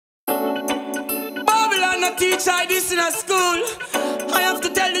no teach I this in a school. I have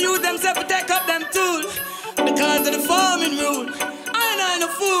to tell the youth themselves to take up them tool. Because of the farming rule, I ain't no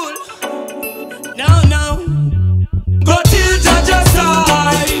fool. Now, go till Jaja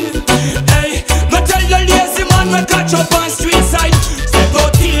side. Hey, go tell the lazy man we catch up on street side. Say go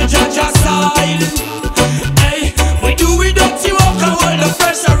till Jaja side. Hey, we do it dirty walk and hold the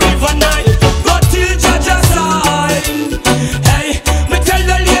pressure river night. Go till Jaja side. Hey, me tell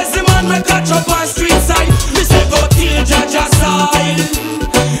the lazy man we catch up on street side. Me say go till Jaja side.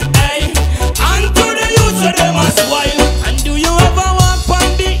 Hey, and to the youth so them as wild. And do you ever walk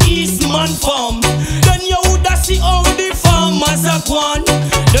on the East Man farm? Then you woulda see all the farmers are gone.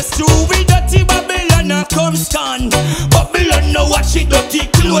 The stew with dirty Babylon a come scan. Babylon know what she dirty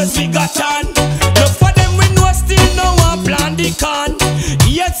clothes we got on. No for them we know still no one plan the can.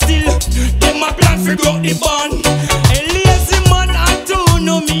 Yet still them a plan fi broke the bond. A lazy man and two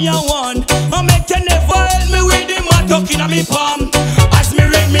know me a one. I make you never help me with the man talking on me palm. As me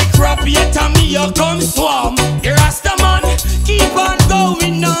ring me crop yet and me a come swarm. The Rasta man keep on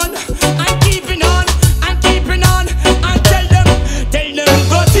going on and keeping on and keeping on. And tell them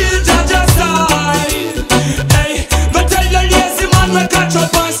go till Jaja side. Hey, go tell the lazy man we catch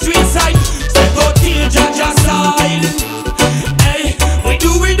up on street side. Say go till Jaja side. Hey, we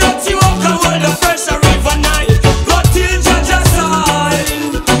do it dirty walk and hold the pressure river night. Go till Jaja side.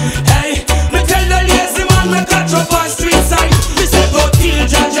 Hey, me tell the lazy man we catch up on street side. Me say go till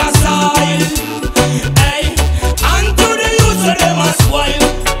Jaja side. Hey, and to the youth so them as wild.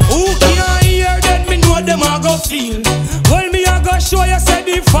 Who can't hear that me know them a go feel. Well me a go show you say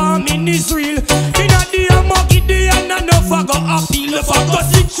the farming is real. Inna the muggy day and enough a go appeal. If I go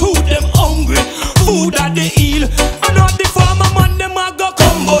see through them hungry, food at the heel. And all the farmer man them a go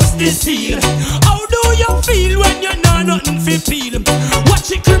come bust the seal. How do you feel when you know nothing fi peel?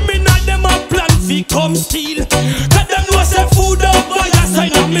 Watch the criminal them a plan fi come steal. Cause them know say food up by a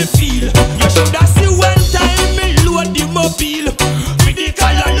sign of me feel. You shoulda see one time me load the mobile. With the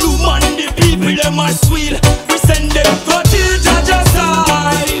color loom and the people them a squeal. We send them go till Jaja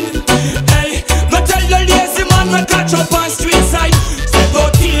side. Hey, go tell the lazy man we catch up on street side. Say go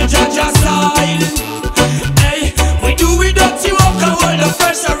till Jaja side. Hey, we do it dirty walk and hold the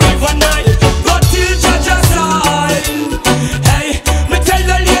pressure river night. Go till Jaja side. Hey, me tell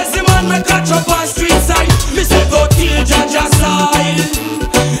the lazy man we catch up on street side. Me say go till Jaja side.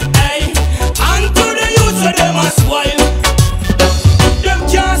 Hey, and to the youth so them as wild. Them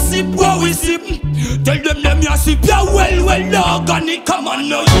can't sip what we sip. Tell them ya sip ya well organic. Come on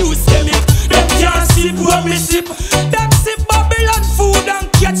now use them it. Them can't sip what we sip. Them sip Babylon food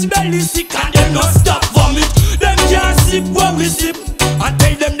and catch belly sick and them no stop vomit. Them can't sip what we sip. And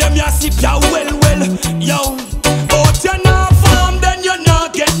tell them ya sip ya well yo. But you not farm then you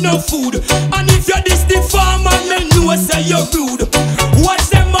not get no food. And if you this the farmer me know say you rude. Watch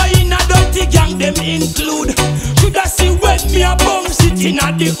them in a dirty gang them include. Shoulda see when me a bum sitting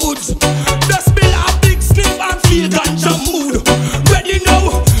at the hoods. Just build a big sniff and feel ganja mood. Ready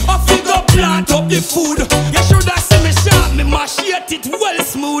now, I figure plant up the food. You shoulda see me sharp, me machete it well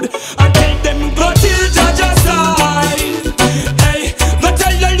smooth.